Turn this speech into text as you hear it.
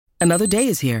Another day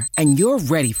is here, and you're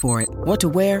ready for it. What to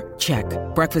wear? Check.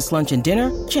 Breakfast, lunch, and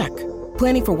dinner? Check.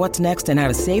 Planning for what's next and how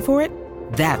to save for it?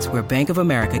 That's where Bank of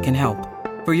America can help.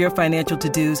 For your financial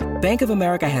to-dos, Bank of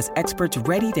America has experts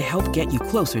ready to help get you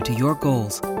closer to your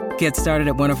goals. Get started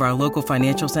at one of our local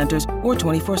financial centers or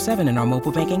 24/7 in our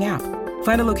mobile banking app.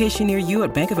 Find a location near you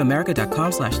at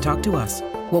bankofamerica.com/talktous.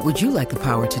 What would you like the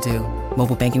power to do?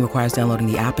 Mobile banking requires downloading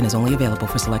the app and is only available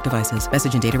for select devices.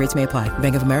 Message and data rates may apply.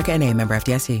 Bank of America NA, member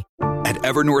FDIC. At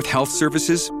Evernorth Health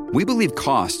Services, we believe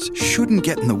costs shouldn't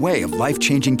get in the way of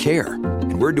life-changing care,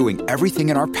 and we're doing everything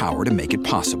in our power to make it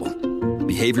possible.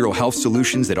 Behavioral health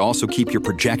solutions that also keep your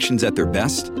projections at their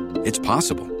best? It's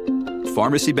possible.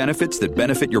 Pharmacy benefits that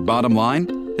benefit your bottom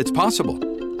line? It's possible.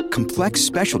 Complex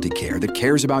specialty care that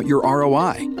cares about your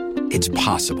ROI? It's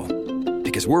possible.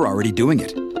 Because we're already doing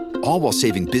it. All while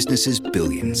saving businesses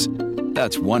billions.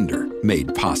 That's Wonder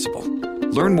made possible.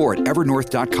 Learn more at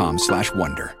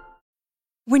evernorth.com/wonder.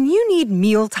 When you need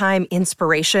mealtime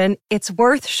inspiration, it's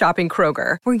worth shopping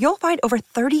Kroger, where you'll find over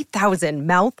 30,000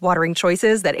 mouth-watering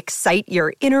choices that excite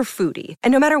your inner foodie.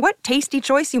 And no matter what tasty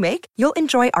choice you make, you'll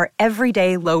enjoy our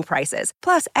everyday low prices,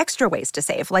 plus extra ways to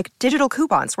save, like digital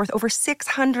coupons worth over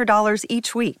 $600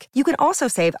 each week. You can also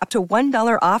save up to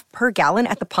 $1 off per gallon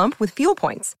at the pump with fuel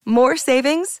points. More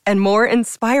savings and more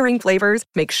inspiring flavors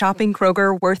make shopping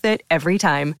Kroger worth it every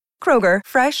time. Kroger,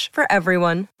 fresh for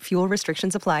everyone. Fuel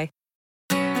restrictions apply.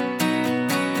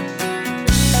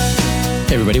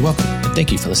 Hey everybody, welcome. And thank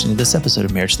you for listening to this episode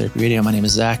of Marriage Therapy Radio. My name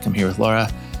is Zach. I'm here with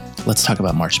Laura. Let's talk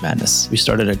about March Madness. We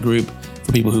started a group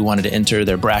for people who wanted to enter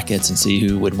their brackets and see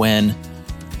who would win.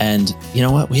 And you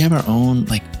know what? We have our own,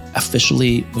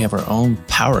 officially, we have our own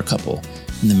power couple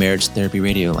in the Marriage Therapy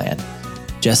Radio land.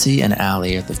 Jesse and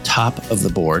Allie are at the top of the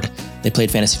board. They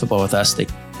played fantasy football with us.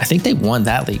 I think they won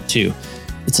that league too.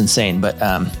 It's insane. But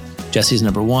Jesse's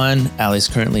number one. Allie's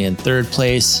currently in third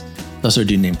place. There's also a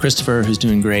dude named Christopher who's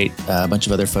doing great. A bunch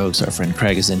of other folks. Our friend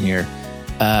Craig is in here.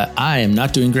 I am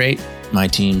not doing great. My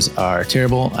teams are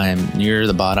terrible. I am near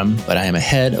the bottom, but I am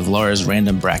ahead of Laura's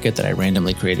random bracket that I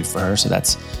randomly created for her. So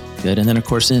that's good. And then, of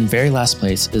course, in very last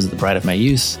place is the bride of my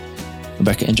youth.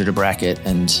 Rebecca entered a bracket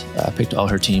and picked all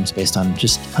her teams based on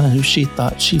just kind of who she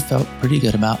thought she felt pretty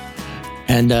good about.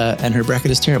 And her bracket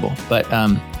is terrible. But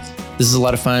this is a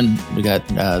lot of fun. We got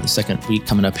the second week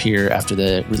coming up here after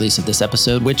the release of this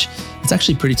episode, which is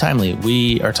actually pretty timely.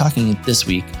 We are talking this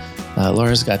week.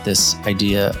 Laura's got this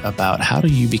idea about how do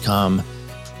you become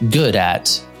good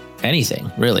at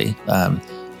anything, really.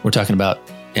 We're talking about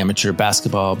amateur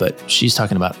basketball, but she's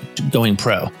talking about going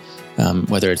pro,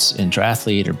 whether it's in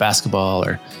triathlete or basketball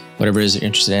or whatever it is you're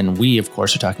interested in. We, of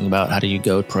course, are talking about how do you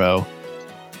go pro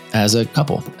as a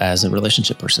couple, as a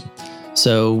relationship person.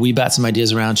 So we bat some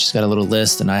ideas around. She's got a little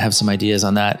list and I have some ideas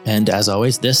on that. And as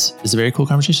always, this is a very cool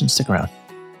conversation. Stick around.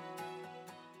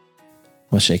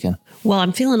 What's shaking? Well,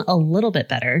 I'm feeling a little bit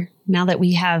better now that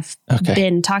we have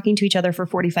been talking to each other for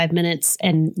 45 minutes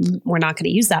and we're not going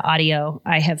to use that audio.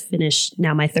 I have finished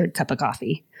now my third cup of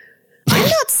coffee. I'm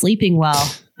not sleeping well.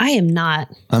 I am not.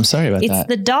 I'm sorry about that. It's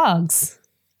the dogs.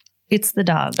 It's the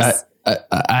dogs.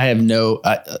 I have no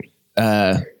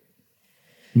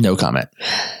comment.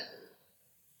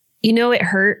 You know, it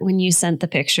hurt when you sent the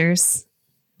pictures.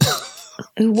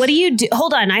 What do you do?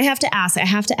 Hold on. I have to ask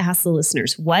the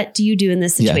listeners, what do you do in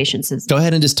this situation? Yeah. Go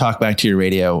ahead and just talk back to your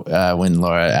radio when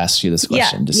Laura asks you this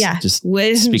question. Just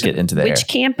speak it into the air. Which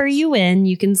camp are you in?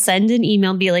 You can send an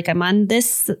email and be like, I'm on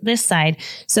this side.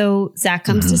 So Zach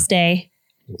comes to stay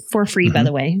for free, by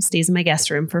the way. Stays in my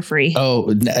guest room for free. Oh,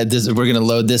 we're going to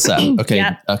load this up. Okay.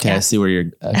 Yep. Okay. Yep. I see where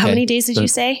you're. Okay. How many days did you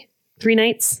say? 3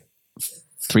 nights?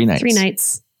 3 nights. 3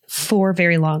 nights. 4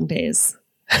 very long days.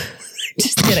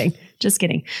 Just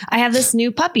kidding. I have this new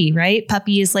puppy, right?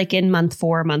 Puppy is like in month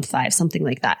 4, month 5, something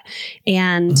like that.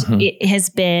 And it has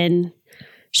been,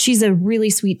 she's a really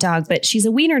sweet dog, but she's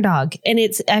a wiener dog. And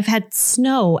I've had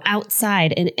snow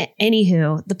outside. And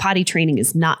anywho, the potty training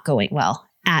is not going well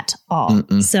at all.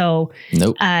 So,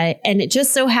 nope. And it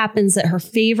just so happens that her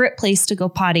favorite place to go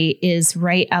potty is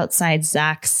right outside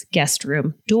Zach's guest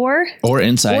room door. Or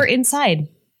inside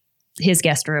his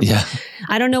guest room. Yeah.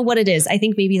 I don't know what it is. I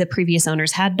think maybe the previous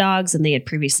owners had dogs and they had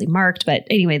previously marked, but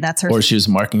anyway, that's her. Or she was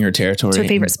marking her territory. It's her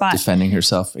favorite spot. Defending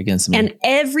herself against me. And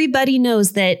everybody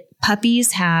knows that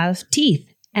puppies have teeth.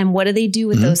 And what do they do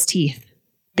with those teeth?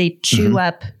 They chew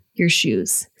up your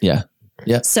shoes. Yeah.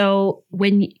 Yeah. So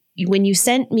when you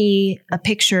sent me a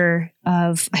picture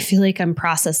of, I feel like I'm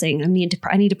processing. I need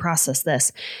to process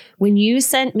this. When you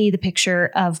sent me the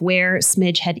picture of where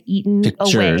Smidge had eaten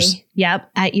away,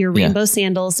 at your rainbow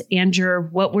sandals and your,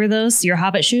 what were those? Your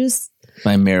Hobbit shoes?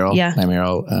 My Merrill. Yeah. My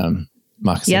Merrill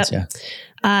Moccasins,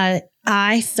 yeah.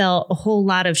 I felt a whole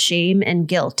lot of shame and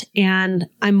guilt. And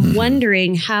I'm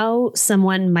wondering how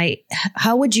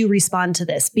would you respond to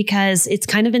this? Because it's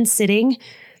kind of been sitting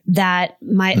that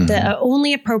the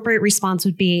only appropriate response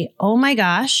would be, oh my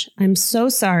gosh, I'm so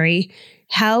sorry.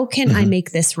 How can I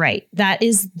make this right?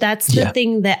 That's the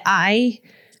thing that I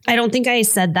don't think I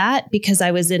said that because I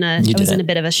was in a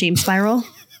bit of a shame spiral.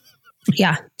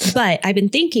 Yeah. But I've been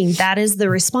thinking that is the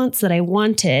response that I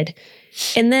wanted.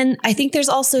 And then I think there's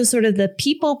also sort of the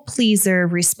people pleaser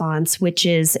response, which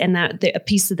is, and that a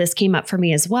piece of this came up for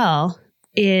me as well,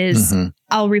 is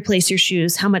I'll replace your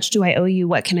shoes. How much do I owe you?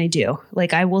 What can I do?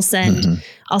 Like I'll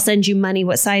send you money.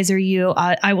 What size are you?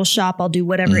 I will shop. I'll do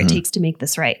whatever it takes to make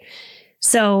this right.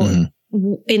 So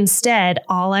instead,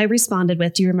 all I responded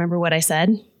with, do you remember what I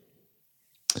said?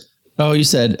 Oh, you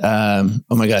said, oh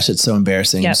my gosh, it's so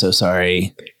embarrassing. I'm so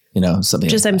sorry. Something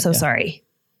just, like I'm that. so sorry.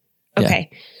 Okay.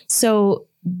 Yeah. So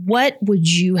what would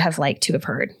you have liked to have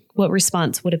heard? What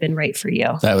response would have been right for you?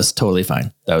 That was totally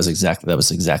fine. That was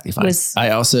exactly fine. I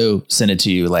also sent it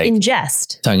to you like in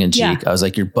jest, tongue in cheek. Yeah. I was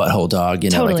like, your butthole dog,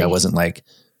 totally. Like I wasn't like,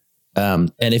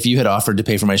 and if you had offered to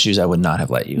pay for my shoes, I would not have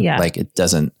let you. Yeah. Like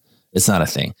it's not a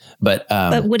thing, but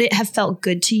would it have felt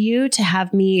good to you to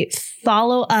have me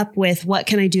follow up with what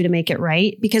can I do to make it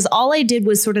right? Because all I did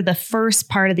was sort of the first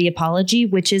part of the apology,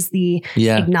 which is the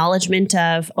acknowledgement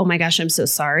of, oh my gosh, I'm so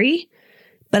sorry.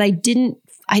 But I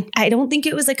don't think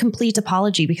it was a complete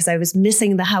apology because I was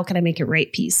missing the how can I make it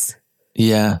right piece.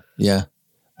 Yeah. Yeah.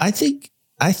 I think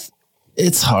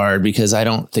it's hard because I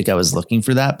don't think I was looking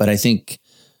for that, but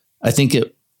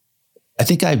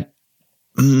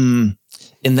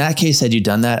in that case, had you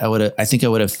done that, I think I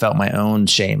would have felt my own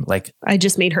shame. Like I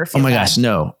just made her feel oh my bad. gosh,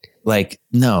 no, like,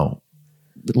 no,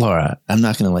 Laura, I'm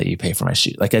not going to let you pay for my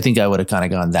shoe. Like, I think I would have kind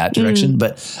of gone that direction,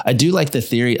 but I do like the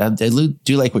theory. I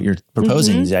do like what you're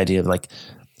proposing, the idea of like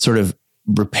sort of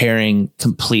repairing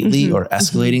completely or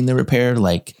escalating the repair.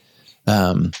 Like,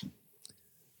 I'm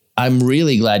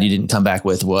really glad you didn't come back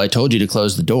with, well, I told you to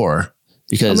close the door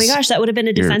because oh my gosh, that would have been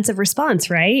a defensive response,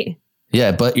 right?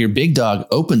 Yeah, but your big dog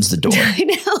opens the door. I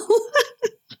know.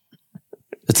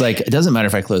 It's like, it doesn't matter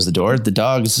if I close the door. The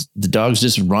dogs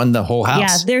just run the whole house.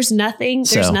 Yeah, there's nothing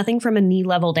from a knee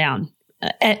level down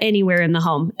anywhere in the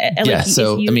home. Yeah,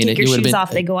 so if you take your shoes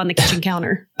off, they go on the kitchen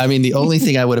counter. I mean, the only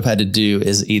thing I would have had to do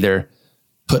is either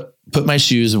put my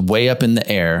shoes way up in the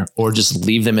air or just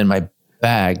leave them in my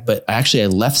bag. But actually, I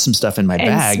left some stuff in my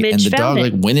bag, Smidge and the dog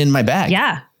like went in my bag.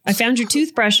 Yeah, I found your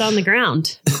toothbrush on the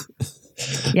ground.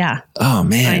 Yeah. Oh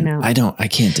man. I know. I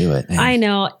can't do it. Man. I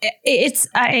know.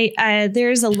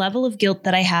 There's a level of guilt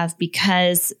that I have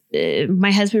because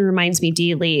my husband reminds me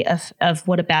daily of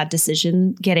what a bad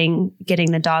decision getting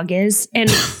the dog is.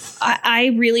 And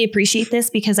I really appreciate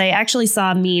this because I actually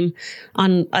saw a meme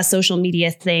on a social media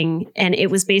thing. And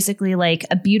it was basically like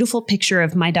a beautiful picture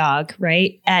of my dog,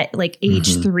 right? At like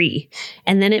age 3.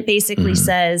 And then it basically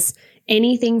says,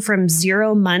 anything from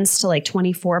 0 months to like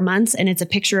 24 months. And it's a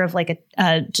picture of like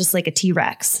just like a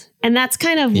T-Rex. And that's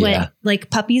kind of what like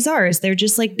puppies are, is they're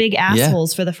just like big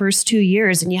assholes for the first 2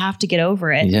 years and you have to get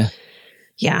over it. Yeah.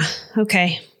 Yeah.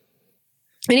 Okay.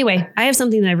 Anyway, I have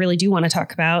something that I really do want to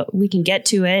talk about. We can get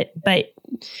to it, but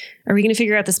are we going to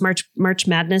figure out this March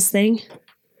Madness thing?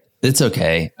 It's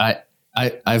okay. I've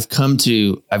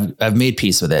made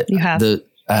peace with it. You have?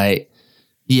 I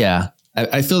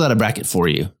filled out a bracket for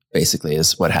you. Basically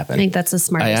is what happened. I think that's the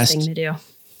smartest thing to do.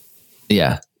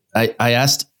 Yeah. I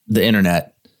asked the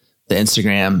internet, the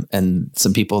Instagram, and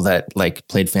some people that like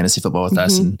played fantasy football with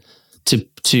us and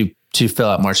to fill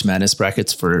out March Madness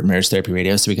brackets for Marriage Therapy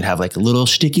Radio so we could have like a little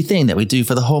shticky thing that we do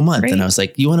for the whole month. Right. And I was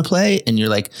like, you want to play? And you're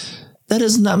like, that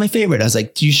is not my favorite. I was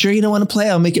like, you sure you don't want to play?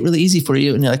 I'll make it really easy for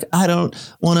you. And you're like, I don't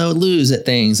want to lose at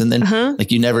things. And then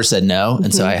like you never said no.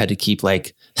 And so I had to keep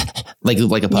like a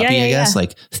puppy, I guess.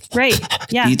 Like, right.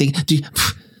 Yeah.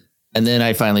 And then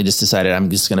I finally just decided I'm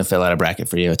just going to fill out a bracket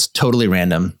for you. It's totally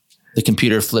random. The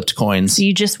computer flipped coins. So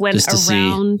you just went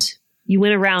around. You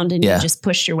went around and you just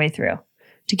pushed your way through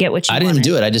to get what you wanted. I didn't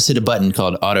do it. I just hit a button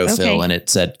called autofill and it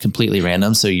said completely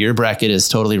random. So your bracket is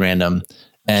totally random.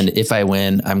 And if I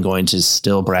win, I'm going to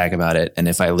still brag about it. And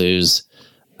if I lose,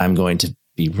 I'm going to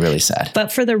be really sad.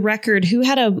 But for the record, who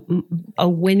had a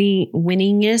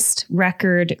winningest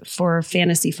record for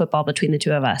fantasy football between the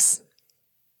two of us?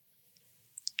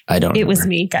 I don't know. It was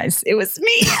me, guys. It was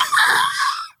me.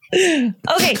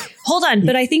 Okay, hold on.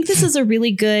 But I think this is a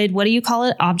really good, what do you call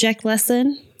it? Object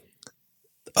lesson?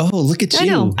 Oh, look at you. I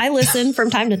know. I listen from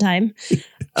time to time.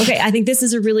 Okay. I think this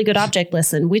is a really good object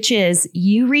lesson, which is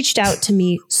you reached out to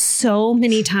me so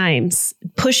many times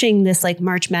pushing this like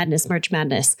March Madness.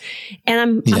 And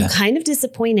I'm kind of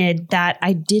disappointed that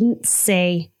I didn't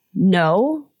say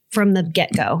no from the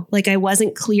get-go. Like I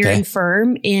wasn't clear and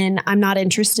firm in I'm not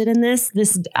interested in this.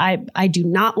 I do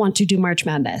not want to do March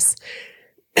Madness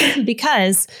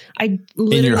because I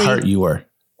literally, in your heart,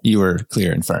 you were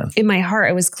clear and firm. In my heart,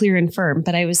 I was clear and firm,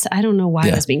 but I don't know why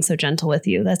I was being so gentle with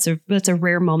you. That's a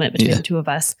rare moment between the two of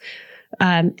us.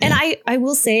 And I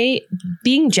will say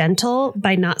being gentle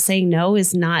by not saying no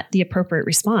is not the appropriate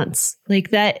response.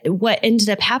 Like that, what ended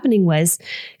up happening was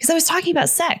because I was talking about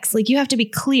sex, like you have to be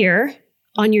clear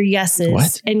on your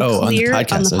yeses and clear on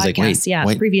the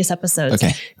podcast. Previous episodes.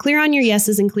 Okay. Clear on your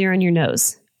yeses and clear on your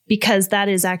nos. Because that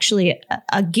is actually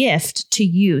a gift to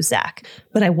you, Zach.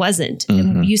 But I wasn't. Mm-hmm.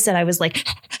 And you said I was like,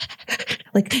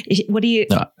 what do you?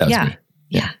 No, that was me.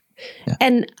 Yeah.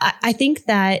 And I think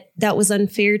that was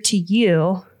unfair to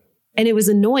you. And it was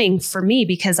annoying for me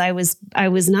because I was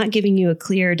not giving you a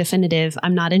clear, definitive,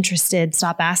 I'm not interested.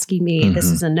 Stop asking me. Mm-hmm.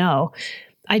 This is a no.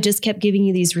 I just kept giving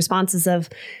you these responses of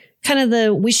kind of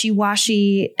the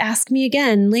wishy-washy, ask me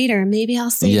again later. Maybe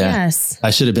I'll say yes. I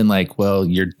should have been like, well,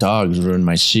 your dog ruined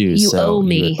my shoes. You owe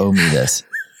me. You owe me this.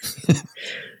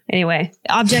 Anyway,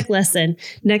 object lesson.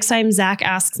 Next time Zach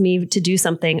asks me to do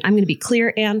something, I'm going to be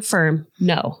clear and firm.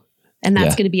 No. And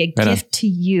that's going to be a gift to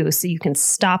you so you can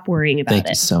stop worrying about it. Thank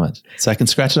you so much. So I can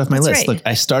scratch it off my list. Right. Look,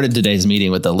 I started today's meeting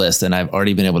with a list and I've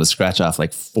already been able to scratch off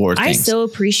like 4 things. I so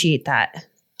appreciate that.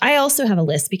 I also have a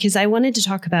list because I wanted to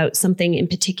talk about something in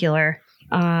particular,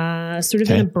 sort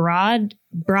of in a broad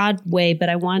way, but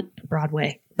I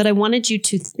wanted you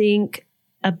to think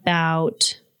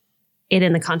about it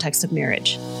in the context of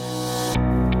marriage.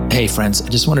 Hey friends, I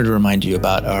just wanted to remind you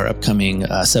about our upcoming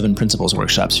 7 Principles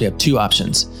workshops. You have 2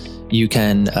 options. You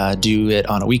can do it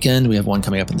on a weekend. We have one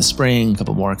coming up in the spring, a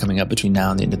couple more coming up between now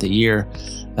and the end of the year.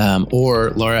 Or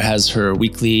Laura has her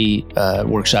weekly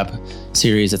workshop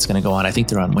series that's going to go on. I think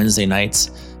they're on Wednesday nights.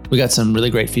 We got some really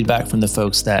great feedback from the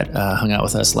folks that hung out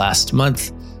with us last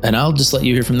month. And I'll just let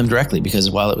you hear from them directly because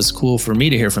while it was cool for me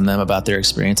to hear from them about their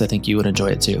experience, I think you would enjoy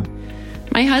it too.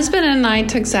 My husband and I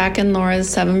took Zach and Laura's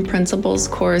 7 Principles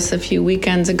course a few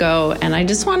weekends ago. And I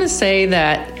just want to say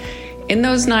that in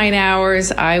those 9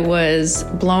 hours, I was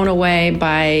blown away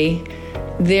by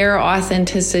their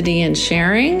authenticity and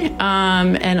sharing,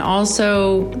 and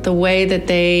also the way that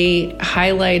they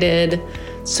highlighted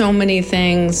so many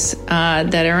things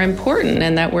that are important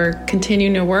and that we're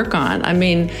continuing to work on. I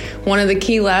mean, one of the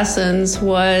key lessons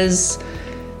was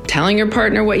telling your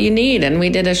partner what you need, and we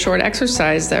did a short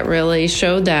exercise that really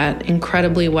showed that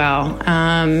incredibly well.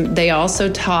 They also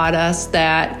taught us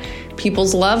that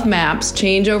people's love maps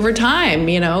change over time.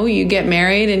 You know, you get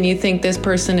married and you think this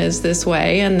person is this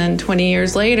way, and then 20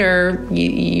 years later,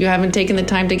 you haven't taken the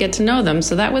time to get to know them.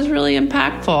 So that was really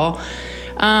impactful.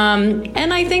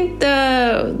 And I think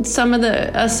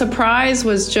a surprise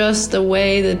was just the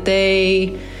way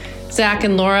that Zach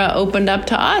and Laura opened up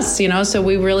to us, you know, so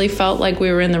we really felt like we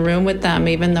were in the room with them,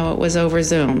 even though it was over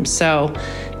Zoom. So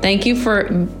thank you for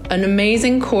an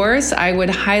amazing course. I would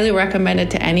highly recommend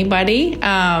it to anybody.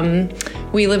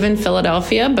 We live in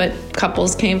Philadelphia, but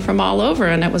couples came from all over,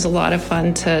 and it was a lot of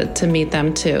fun to meet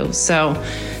them too. So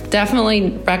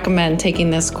definitely recommend taking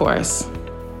this course.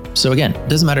 So again, it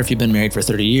doesn't matter if you've been married for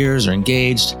 30 years or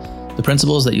engaged. The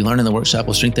principles that you learn in the workshop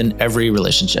will strengthen every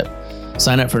relationship.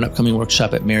 Sign up for an upcoming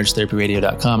workshop at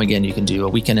marriagetherapyradio.com. Again, you can do a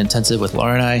weekend intensive with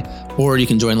Laura and I, or you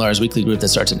can join Laura's weekly group that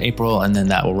starts in April, and then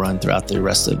that will run throughout the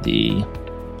rest of the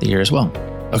year as well.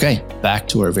 Okay, back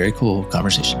to our very cool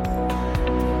conversation.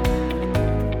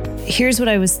 Here's what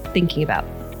I was thinking about.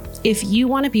 If you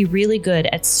want to be really good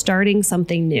at starting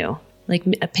something new, like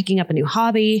picking up a new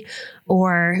hobby,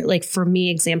 or like for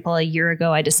me, example, a year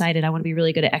ago, I decided I want to be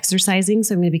really good at exercising.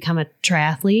 So I'm going to become a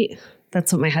triathlete.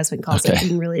 That's what my husband calls it,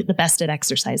 being really the best at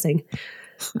exercising.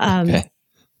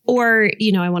 Or,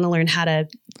 you know, I want to learn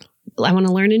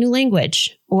a new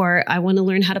language, or I want to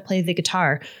learn how to play the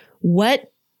guitar.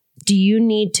 What do you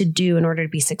need to do in order to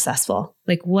be successful?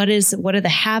 Like what are the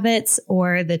habits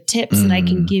or the tips that I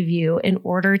can give you in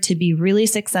order to be really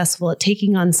successful at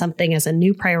taking on something as a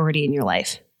new priority in your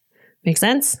life? Make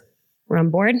sense? We're on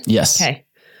board? Yes. Okay.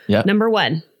 Yeah. Number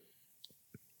 1.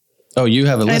 Oh, you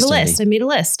have a list. I have a list. I made a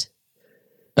list.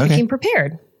 Okay. I came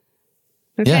prepared.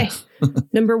 Okay. Yeah.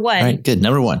 Number 1. All right, good.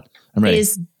 Number 1. I'm ready.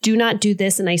 Is do not do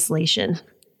this in isolation.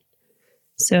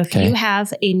 So if you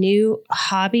have a new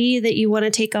hobby that you want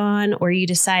to take on, or you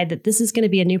decide that this is going to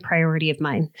be a new priority of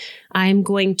mine, I'm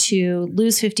going to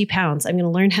lose 50 pounds. I'm going to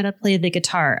learn how to play the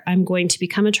guitar. I'm going to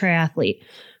become a triathlete.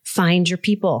 Find your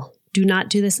people. Do not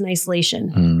do this in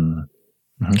isolation.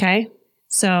 Mm-hmm. Okay.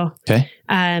 So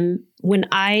when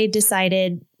I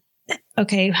decided,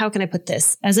 okay, how can I put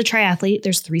this? As a triathlete,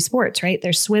 there's 3 sports, right?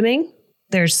 There's swimming,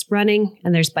 there's running,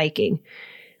 and there's biking.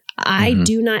 I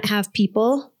do not have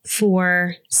people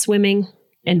for swimming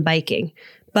and biking,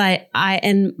 but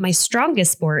my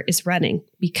strongest sport is running,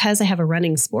 because I have a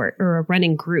running sport or a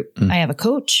running group. I have a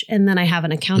coach, and then I have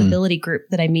an accountability group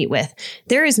that I meet with.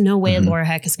 There is no way Laura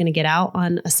Heck is going to get out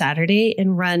on a Saturday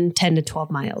and run 10 to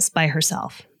 12 miles by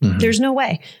herself. There's no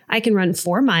way. I can run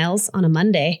 4 miles on a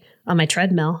Monday on my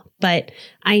treadmill, but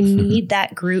I need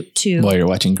that group to. While you're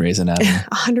watching Grey's Anatomy.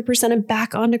 100% I'm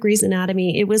back onto Grey's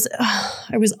Anatomy. It was,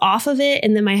 I was off of it.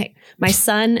 And then my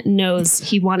son knows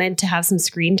he wanted to have some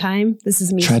screen time. This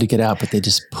is me. Try to get out, but they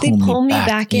just pull me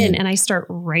back in. And I start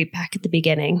right back at the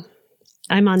beginning.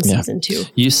 I'm on season 2.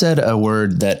 You said a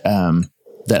word that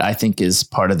I think is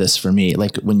part of this for me.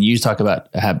 Like when you talk about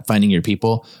finding your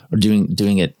people or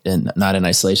doing it and not in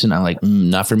isolation, I'm like,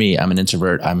 not for me. I'm an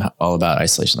introvert. I'm all about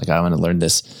isolation. Like I want to learn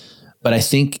this, but I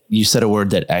think you said a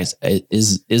word that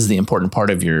is the important part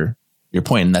of your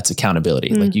point. And that's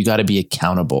accountability. Like you got to be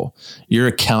accountable. You're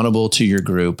accountable to your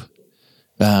group.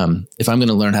 If I'm going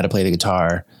to learn how to play the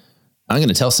guitar, I'm going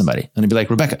to tell somebody. I'm going to be like,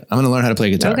 Rebecca, I'm going to learn how to play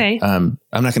guitar. Okay. I'm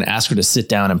not going to ask her to sit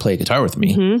down and play guitar with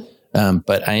me.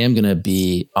 But I am going to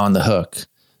be on the hook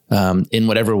in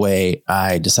whatever way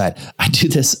I decide. I do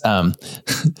this.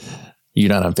 You're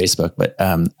not on Facebook, but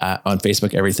on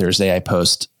Facebook every Thursday, I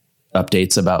post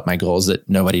updates about my goals that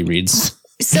nobody reads.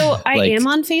 So I am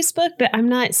on Facebook, but I'm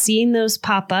not seeing those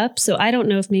pop up. So I don't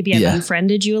know if maybe I've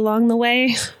unfriended you along the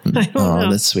way. I don't know.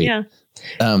 That's sweet. Yeah.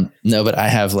 No, but I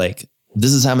have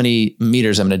this is how many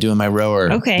meters I'm going to do in my rower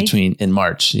in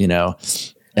March,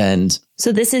 and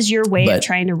so this is your way of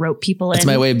trying to rope people in. It's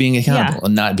my way of being accountable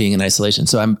and not being in isolation.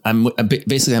 So I'm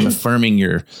basically affirming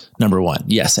your number one.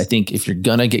 Yes. I think if you're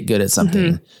going to get good at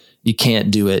something, you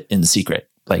can't do it in secret,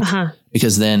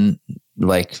 because then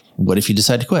what if you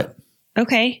decide to quit?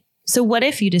 Okay. So what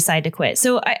if you decide to quit?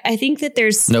 So I think that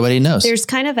nobody knows. There's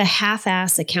kind of a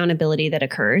half-ass accountability that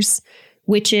occurs,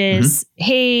 which is,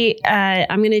 hey,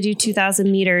 I'm going to do 2,000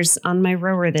 meters on my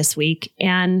rower this week.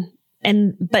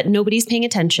 But nobody's paying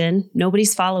attention.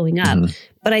 Nobody's following up.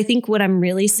 But I think what I'm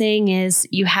really saying is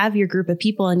you have your group of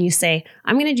people and you say,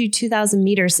 I'm going to do 2,000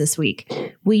 meters this week.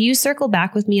 Will you circle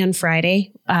back with me on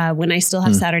Friday when I still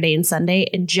have Saturday and Sunday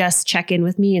and just check in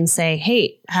with me and say,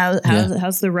 hey,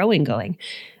 how's the rowing going?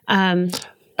 I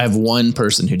have one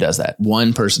person who does that.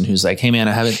 One person who's like, hey man,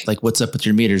 I haven't what's up with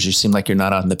your meters? You seem like you're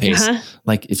not on the pace.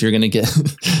 If you're going to get,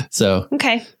 so.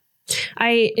 Okay.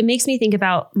 It makes me think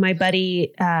about my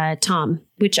buddy, Tom,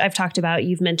 which I've talked about.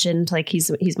 You've mentioned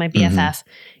he's my BFF,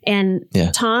 and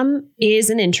Tom is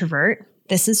an introvert.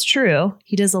 This is true.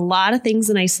 He does a lot of things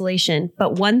in isolation,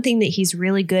 but one thing that he's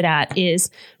really good at is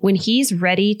when he's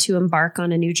ready to embark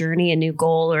on a new journey, a new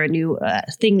goal, or a new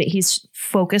thing that he's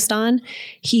focused on,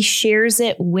 he shares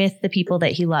it with the people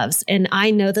that he loves. And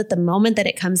I know that the moment that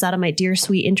it comes out of my dear,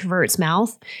 sweet introvert's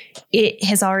mouth, it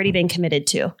has already been committed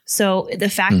to. So the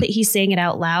fact that he's saying it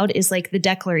out loud is like the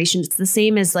declaration. It's the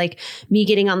same as me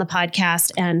getting on the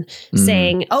podcast and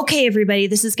saying, okay, everybody,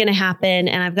 this is going to happen.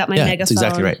 And I've got my megaphone. That's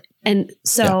exactly right. And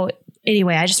so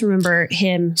anyway, I just remember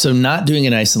him. So not doing it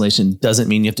in isolation doesn't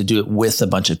mean you have to do it with a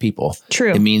bunch of people.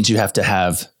 True. It means you have to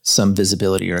have some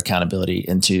visibility or accountability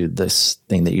into this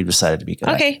thing that you decided to be good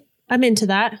at. Okay. I'm into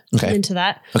that. Okay. I'm into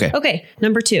that. Okay.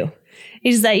 Number 2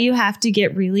 is that you have to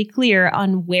get really clear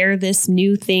on where this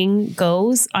new thing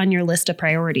goes on your list of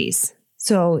priorities.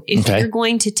 So if you're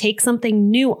going to take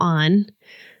something new on,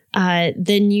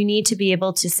 then you need to be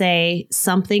able to say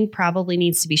something probably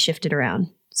needs to be shifted around.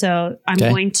 So I'm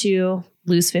going to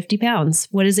lose 50 pounds.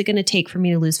 What is it going to take for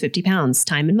me to lose 50 pounds?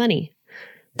 Time and money.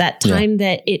 That time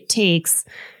that it takes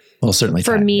certainly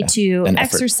for time, me to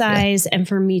exercise and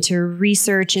for me to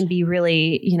research and be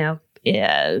really,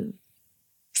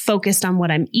 focused on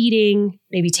what I'm eating,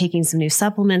 maybe taking some new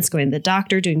supplements, going to the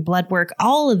doctor, doing blood work.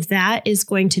 All of that is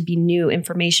going to be new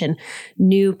information,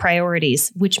 new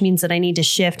priorities, which means that I need to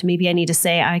shift. Maybe I need to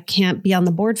say, I can't be on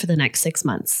the board for the next 6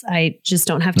 months. I just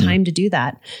don't have time to do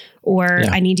that. Or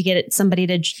I need to get somebody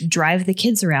to drive the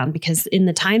kids around, because in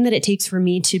the time that it takes for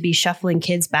me to be shuffling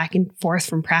kids back and forth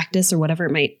from practice or whatever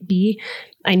it might be,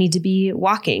 I need to be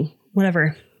walking,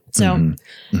 whatever. So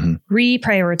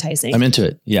reprioritizing. I'm into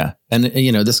it. Yeah. And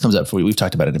this comes up we've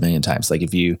talked about it a million times. Like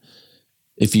if you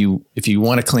if you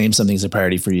want to claim something's a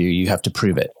priority for you, you have to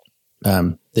prove it.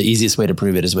 The easiest way to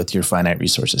prove it is with your finite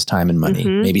resources, time and money,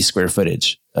 maybe square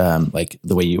footage, like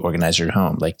the way you organize your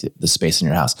home, like the space in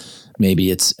your house.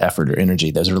 Maybe it's effort or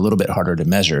energy. Those are a little bit harder to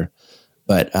measure,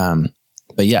 but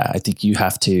yeah, I think you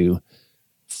have to,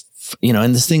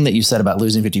 and this thing that you said about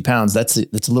losing 50 pounds, that's a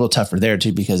little tougher there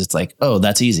too, because it's like, oh,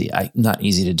 that's easy. Not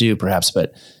easy to do perhaps,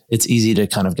 but it's easy to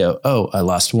kind of go, oh, I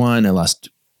lost 1, I lost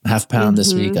half pound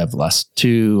this week. I've lost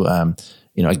 2,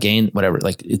 I gained whatever,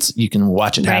 like you can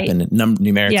watch it happen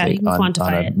numerically on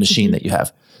a machine that you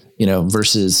have,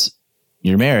 versus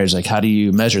your marriage. Like, how do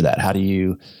you measure that? How do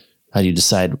you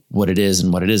decide what it is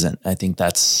and what it isn't? I think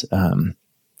that's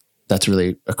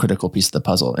really a critical piece of the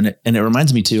puzzle. And it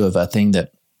reminds me too of a thing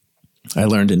that I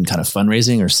learned in kind of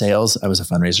fundraising or sales. I was a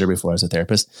fundraiser before I was a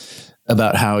therapist,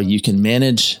 about how you can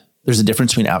manage. There's a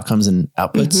difference between outcomes and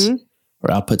outputs, or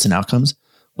outputs and outcomes.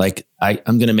 Like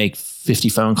I'm going to make 50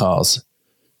 phone calls.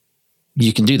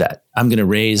 You can do that. I'm going to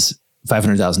raise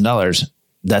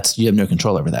 $500,000. You have no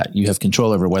control over that. You have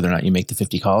control over whether or not you make the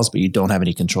 50 calls, but you don't have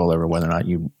any control over whether or not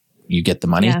you get the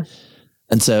money. Yeah.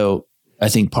 And so I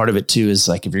think part of it too is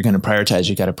like, if you're going to prioritize,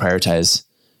 you got to prioritize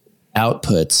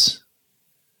outputs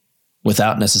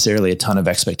without necessarily a ton of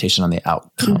expectation on the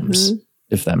outcomes,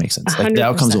 if that makes sense. 100%. Like the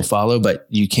outcomes will follow, but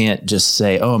you can't just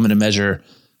say, oh, I'm going to measure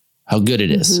how good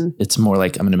it is. It's more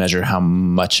like, I'm going to measure how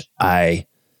much I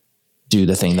do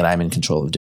the thing that I'm in control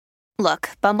of doing.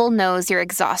 Look, Bumble knows you're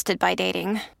exhausted by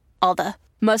dating. All the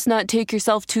must not take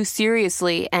yourself too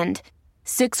seriously and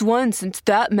 6'1" since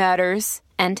that matters.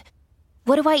 And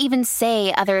what do I even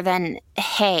say other than,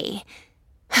 hey?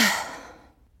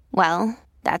 Well,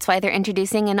 that's why they're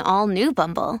introducing an all-new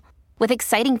Bumble, with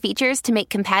exciting features to make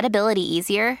compatibility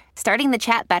easier, starting the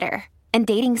chat better, and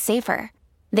dating safer.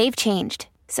 They've changed,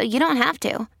 so you don't have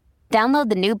to. Download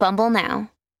the new Bumble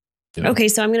now. Okay,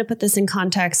 so I'm going to put this in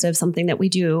context of something that we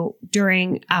do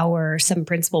during our 7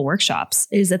 Principle workshops.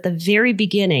 Is at the very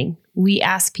beginning, we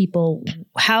ask people,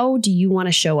 how do you want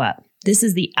to show up? This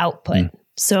is the output.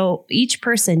 So each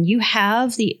person, you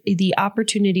have the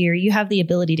opportunity, or you have the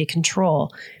ability to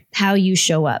control how you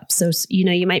show up. So,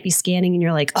 you might be scanning and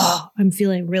you're like, oh, I'm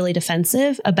feeling really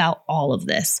defensive about all of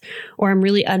this, or I'm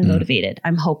really unmotivated.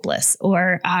 I'm hopeless,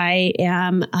 or I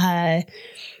am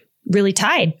really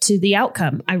tied to the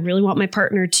outcome. I really want my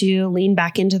partner to lean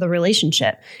back into the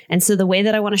relationship. And so the way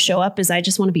that I want to show up is I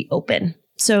just want to be open.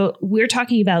 So we're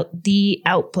talking about the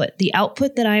output. The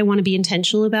output that I want to be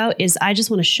intentional about is I just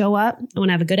want to show up. I want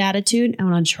to have a good attitude. I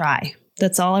want to try.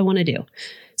 That's all I want to do.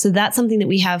 So that's something that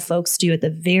we have folks do at the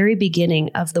very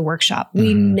beginning of the workshop.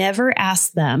 We never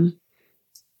ask them,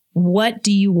 what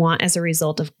do you want as a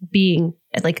result of being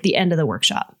at like the end of the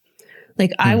workshop?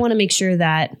 Like, I want to make sure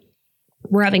that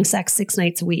we're having sex 6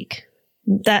 nights a week.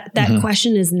 That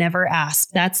question is never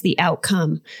asked. That's the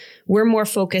outcome. We're more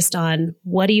focused on,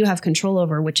 what do you have control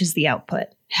over, which is the output.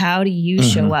 How do you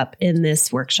show up in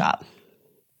this workshop?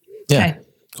 Yeah. Okay.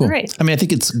 Cool. All right. I mean, I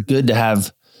think it's good to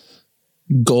have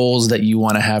goals that you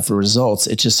want to have for results.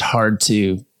 It's just hard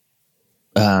to,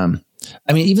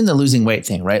 even the losing weight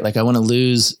thing, right? Like, I want to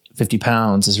lose 50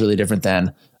 pounds is really different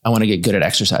than I want to get good at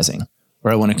exercising,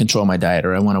 or I want to control my diet,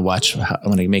 or I want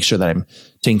to make sure that I'm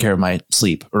taking care of my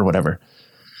sleep or whatever.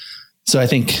 So I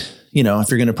think, if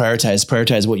you're going to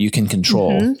prioritize what you can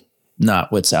control, not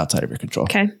what's outside of your control.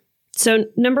 Okay. So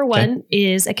number 1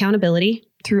 is accountability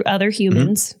through other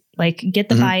humans. Like, get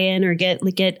the buy-in, or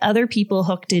get other people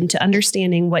hooked into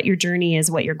understanding what your journey is,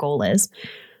 what your goal is.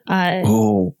 I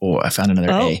found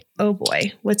another A. Oh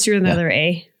boy. What's your another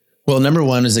A? Well, number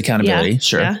 1 is accountability.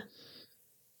 Sure. Yeah.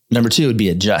 Number 2 would be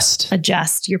adjust.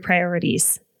 Adjust your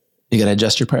priorities. You got to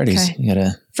adjust your priorities. Okay. You got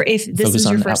to. If this is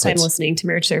your first time listening to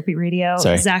Marriage Therapy Radio,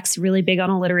 Zach's really big on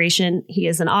alliteration. He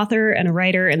is an author and a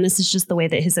writer, and this is just the way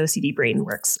that his OCD brain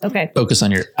works. Okay. Focus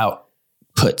on your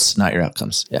outputs, not your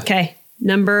outcomes. Yeah. Okay.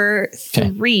 Number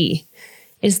 3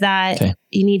 is that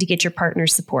you need to get your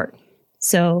partner's support.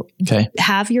 So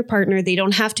have your partner, they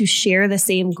don't have to share the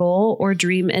same goal or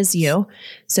dream as you.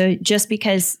 So just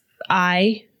because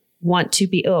I want to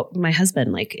be, my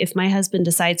husband, like if my husband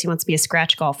decides he wants to be a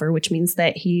scratch golfer, which means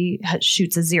that he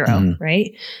shoots a 0,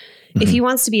 right? If he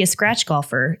wants to be a scratch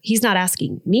golfer, he's not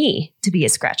asking me to be a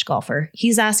scratch golfer.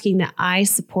 He's asking that I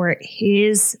support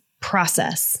his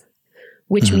process,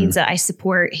 which means that I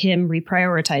support him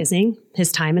reprioritizing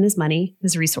his time and his money,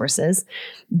 his resources,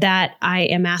 that I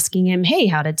am asking him, hey,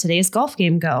 how did today's golf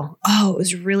game go? Oh, it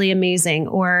was really amazing.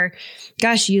 Or,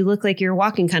 gosh, you look like you're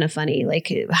walking kind of funny. Like,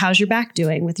 how's your back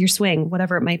doing with your swing?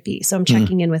 Whatever it might be. So I'm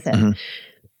checking in with him.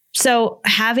 So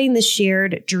having the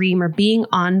shared dream or being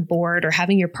on board or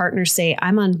having your partner say,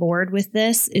 I'm on board with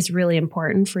this is really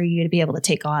important for you to be able to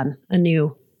take on a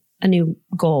new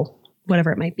goal,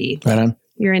 whatever it might be. Right on.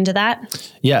 You're into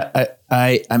that? Yeah,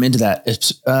 I'm into that.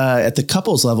 It's at the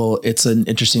couples level, it's an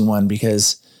interesting one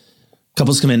because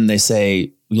couples come in and they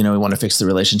say, we want to fix the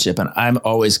relationship. And I'm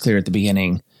always clear at the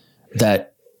beginning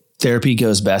that therapy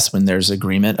goes best when there's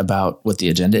agreement about what the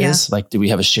agenda is. Like, do we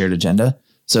have a shared agenda?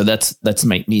 So that's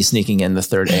me sneaking in the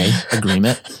third A,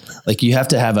 agreement. Like you have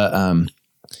to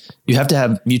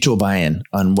have mutual buy-in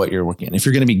on what you're working on. If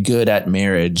you're going to be good at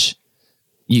marriage,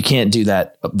 you can't do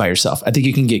that by yourself. I think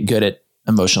you can get good at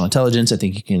emotional intelligence. I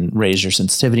think you can raise your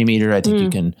sensitivity meter. I think you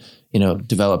can,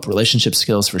 develop relationship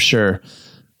skills for sure,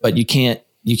 but you can't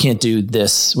do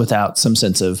this without some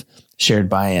sense of shared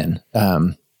buy-in.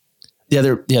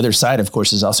 The other side, of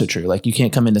course, is also true. Like you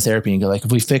can't come into therapy and go like,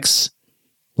 if we fix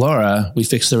Laura, we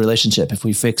fix the relationship. If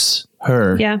we fix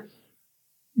her,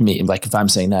 me, like if I'm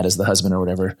saying that as the husband or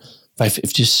whatever,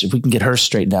 if we can get her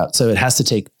straightened out. So it has to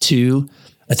take two.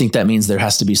 I think that means there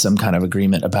has to be some kind of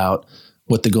agreement about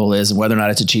what the goal is and whether or not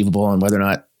it's achievable and whether or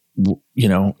not,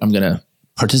 I'm going to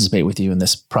participate with you in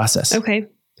this process. Okay.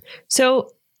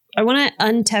 So I want to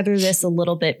untether this a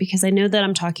little bit because I know that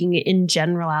I'm talking in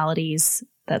generalities.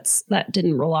 That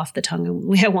didn't roll off the tongue the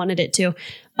way I wanted it to,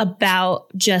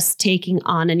 about just taking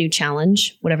on a new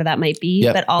challenge, whatever that might be,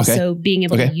 but also being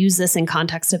able to use this in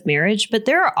context of marriage. But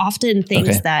there are often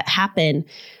things that happen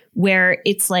where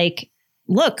it's like,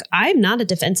 look, I'm not a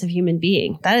defensive human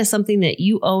being. That is something that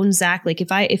you own, Zach. Like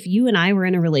if you and I were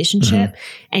in a relationship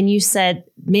and you said,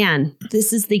 man,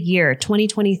 this is the year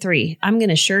 2023, I'm going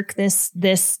to shirk this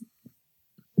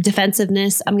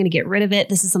defensiveness. I'm going to get rid of it.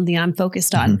 This is something I'm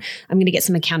focused on. I'm going to get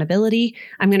some accountability.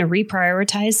 I'm going to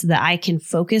reprioritize so that I can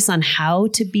focus on how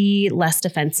to be less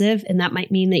defensive. And that might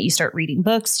mean that you start reading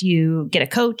books, you get a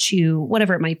coach,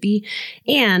 whatever it might be.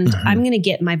 And I'm going to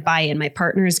get my buy-in. My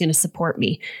partner is going to support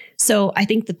me. So I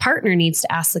think the partner needs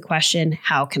to ask the question,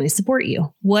 how can I support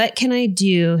you? What can I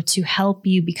do to help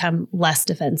you become less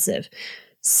defensive?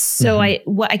 So I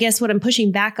guess what I'm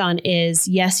pushing back on is,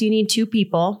 yes, you need two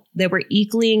people that were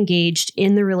equally engaged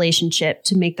in the relationship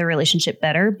to make the relationship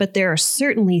better. But there are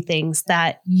certainly things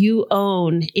that you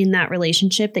own in that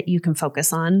relationship that you can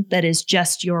focus on that is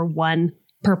just your one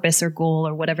purpose or goal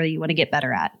or whatever you want to get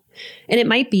better at. And it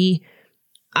might be,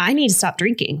 I need to stop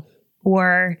drinking,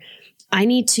 or I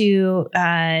need to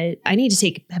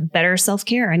take better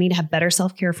self-care. I need to have better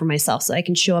self-care for myself so I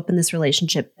can show up in this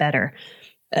relationship better.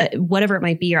 Whatever it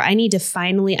might be, or I need to get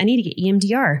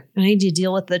EMDR. I need to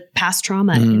deal with the past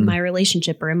trauma in my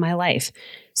relationship or in my life.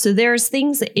 So there's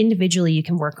things that individually you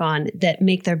can work on that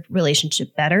make the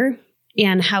relationship better.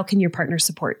 And how can your partner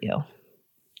support you?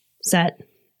 Is that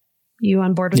you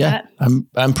on board with that?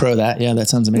 I'm pro that. Yeah, that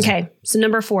sounds amazing. Okay. So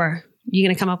number 4, you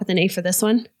going to come up with an A for this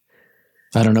one?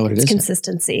 I don't know what it is.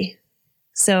 Consistency.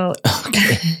 So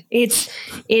it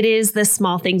is the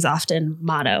small things often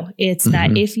motto. It's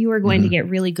that if you are going to get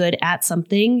really good at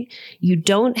something, you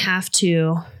don't have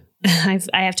to, I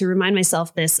have to remind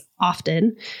myself this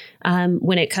often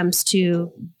when it comes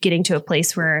to getting to a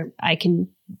place where I can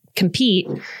compete,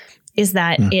 is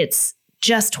that it's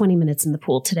just 20 minutes in the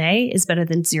pool today is better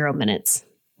than 0 minutes.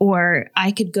 Or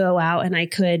I could go out and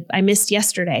I missed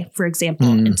yesterday, for example,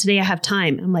 and today I have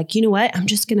time. I'm like, you know what? I'm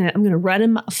going to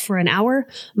run for an hour.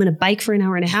 I'm going to bike for an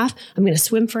hour and a half. I'm going to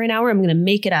swim for an hour. I'm going to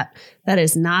make it up. That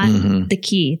is not the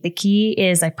key. The key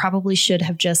is I probably should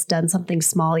have just done something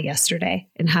small yesterday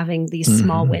and having these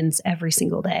small wins every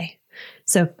single day.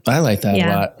 So I like that a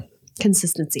lot.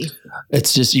 Consistency.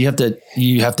 It's just, you have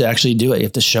to actually do it. You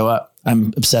have to show up.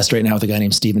 I'm obsessed right now with a guy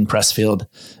named Steven Pressfield.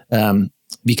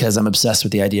 Because I'm obsessed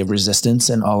with the idea of resistance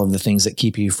and all of the things that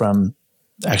keep you from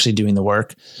actually doing the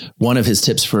work. One of his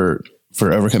tips for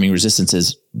overcoming resistance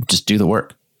is just do the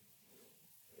work.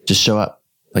 Just show up.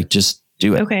 Like, just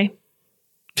do it. Okay.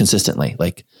 Consistently.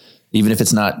 Like, even if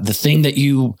it's not the thing that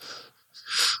you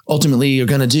ultimately are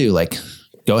going to do, like,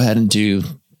 go ahead and do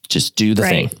the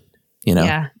thing,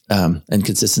 Yeah. And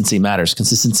consistency matters.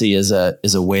 Consistency is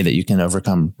a way that you can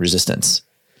overcome resistance.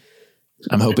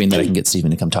 I'm hoping that I can get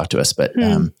Steven to come talk to us, but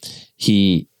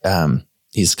he's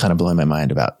kind of blowing my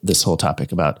mind about this whole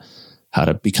topic about how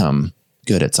to become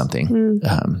good at something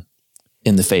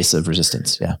in the face of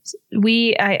resistance. Yeah.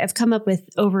 I've come up with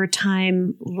over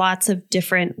time lots of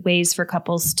different ways for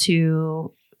couples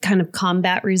to kind of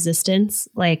combat resistance.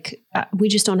 Like we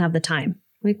just don't have the time.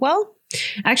 Like, well,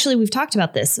 Actually, we've talked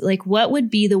about this. Like, what would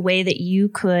be the way that you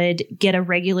could get a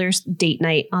regular date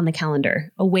night on the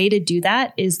calendar? A way to do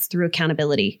that is through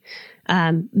accountability.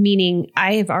 Meaning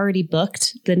I have already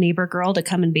booked the neighbor girl to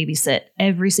come and babysit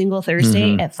every single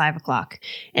Thursday at 5:00.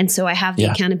 And so I have the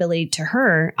accountability to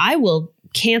her. I will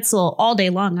cancel all day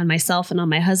long on myself and on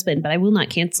my husband, but I will not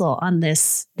cancel on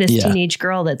this teenage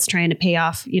girl that's trying to pay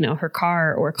off, her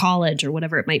car or college or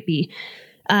whatever it might be.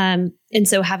 And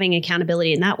so having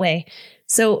accountability in that way.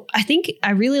 So I think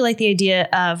I really like the idea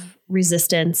of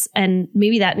resistance, and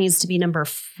maybe that needs to be number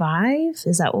 5.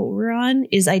 Is that what we're on?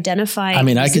 Is identify. I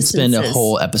mean, I could spend a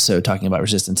whole episode talking about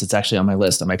resistance. It's actually on my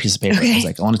list, on my piece of paper. Okay. I was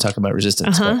like, I want to talk about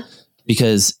resistance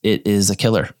because it is a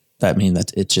killer. That means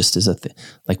that it just is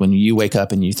like when you wake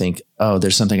up and you think, oh,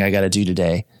 there's something I got to do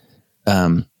today.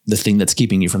 The thing that's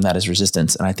keeping you from that is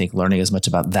resistance. And I think learning as much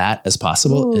about that as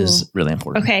possible is really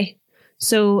important. Okay.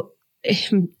 So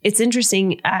it's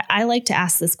interesting. I like to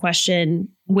ask this question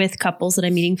with couples that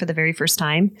I'm meeting for the very first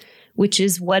time, which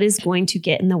is what is going to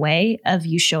get in the way of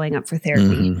you showing up for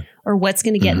therapy, or what's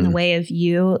going to get in the way of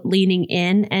you leaning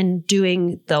in and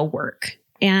doing the work.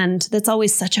 And that's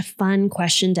always such a fun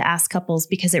question to ask couples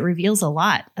because it reveals a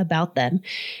lot about them.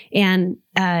 And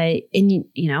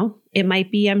it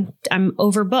might be I'm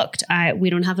overbooked.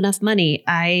 We don't have enough money.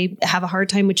 I have a hard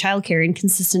time with childcare,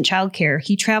 inconsistent childcare.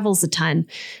 He travels a ton.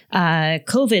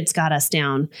 COVID's got us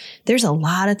down. There's a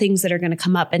lot of things that are going to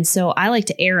come up. And so I like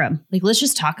to air them. Like, let's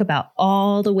just talk about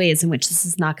all the ways in which this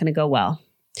is not going to go well.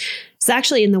 So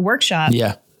actually in the workshop.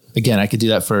 Yeah. Again, I could do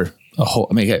that for a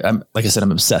whole, I'm like I said,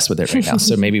 I'm obsessed with it right now.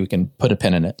 So maybe we can put a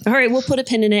pin in it. All right. We'll put a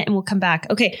pin in it and we'll come back.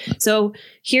 Okay. So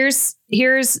here's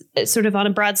sort of on a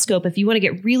broad scope. If you want to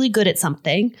get really good at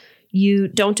something, you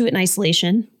don't do it in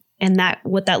isolation. And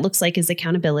what that looks like is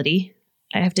accountability.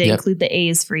 I have to include the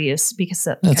A's for you because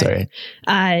that's all right.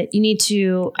 You need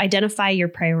to identify your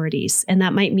priorities. And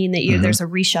that might mean that there's a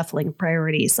reshuffling of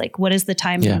priorities. Like, what is the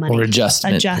time and the money? Or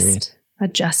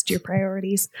Adjust your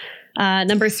priorities.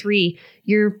 Number 3,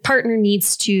 your partner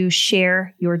needs to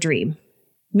share your dream,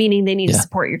 meaning they need to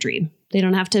support your dream. They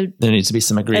don't have to. There needs to be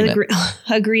some agreement.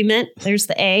 Agreement. There's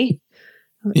the A.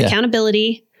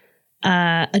 Accountability.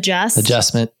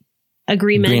 Adjustment.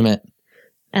 Agreement.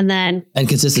 And then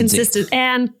consistency.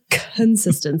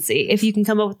 Consistency. If you can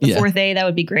come up with the 4th A, that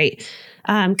would be great.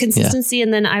 Consistency.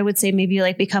 And then I would say maybe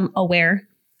like become aware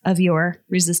of your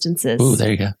resistances. Ooh, there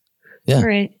you go. Yeah. All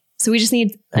right. So we just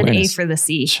need an A for the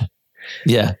C.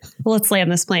 Yeah. Well, let's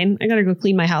land this plane. I got to go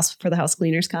clean my house before the house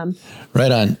cleaners come.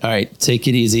 Right on. All right. Take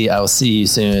it easy. I will see you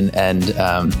soon. And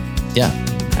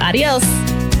Adios.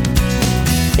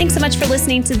 Thanks so much for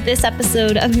listening to this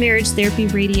episode of Marriage Therapy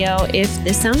Radio. If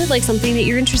this sounded like something that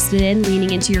you're interested in,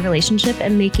 leaning into your relationship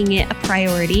and making it a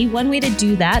priority, one way to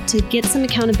do that, to get some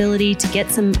accountability, to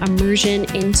get some immersion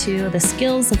into the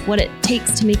skills of what it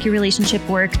takes to make your relationship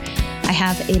work, I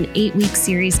have an 8-week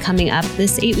series coming up.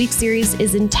 This 8-week series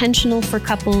is intentional for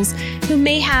couples who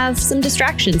may have some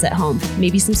distractions at home,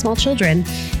 maybe some small children.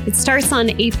 It starts on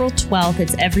April 12th.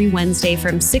 It's every Wednesday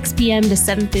from 6 p.m. to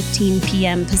 7:15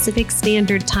 p.m. Pacific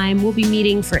Standard Time. We'll be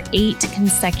meeting for 8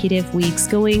 consecutive weeks,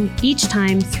 going each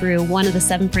time through one of the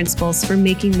 7 principles for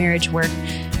making marriage work.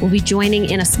 We'll be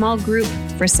joining in a small group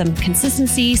for some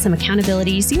consistency, some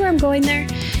accountability. You see where I'm going there?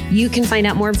 You can find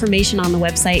out more information on the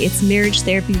website. It's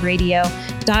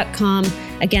marriagetherapyradio.com.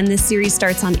 Again, this series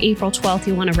starts on April 12th.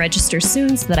 You'll want to register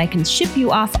soon so that I can ship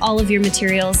you off all of your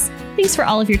materials. Thanks for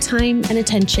all of your time and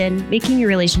attention, making your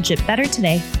relationship better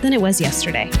today than it was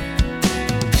yesterday.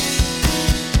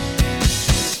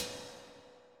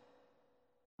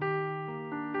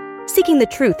 Seeking the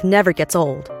truth never gets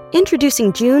old.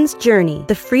 Introducing June's Journey,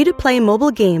 the free-to-play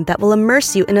mobile game that will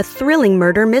immerse you in a thrilling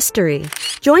murder mystery.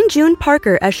 Join June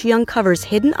Parker as she uncovers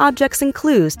hidden objects and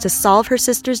clues to solve her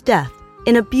sister's death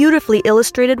in a beautifully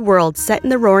illustrated world set in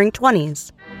the Roaring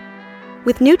 '20s.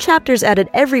 With new chapters added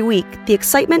every week, the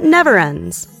excitement never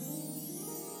ends.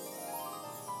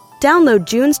 Download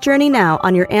June's Journey now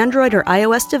on your Android or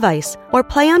iOS device, or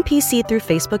play on PC through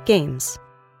Facebook Games.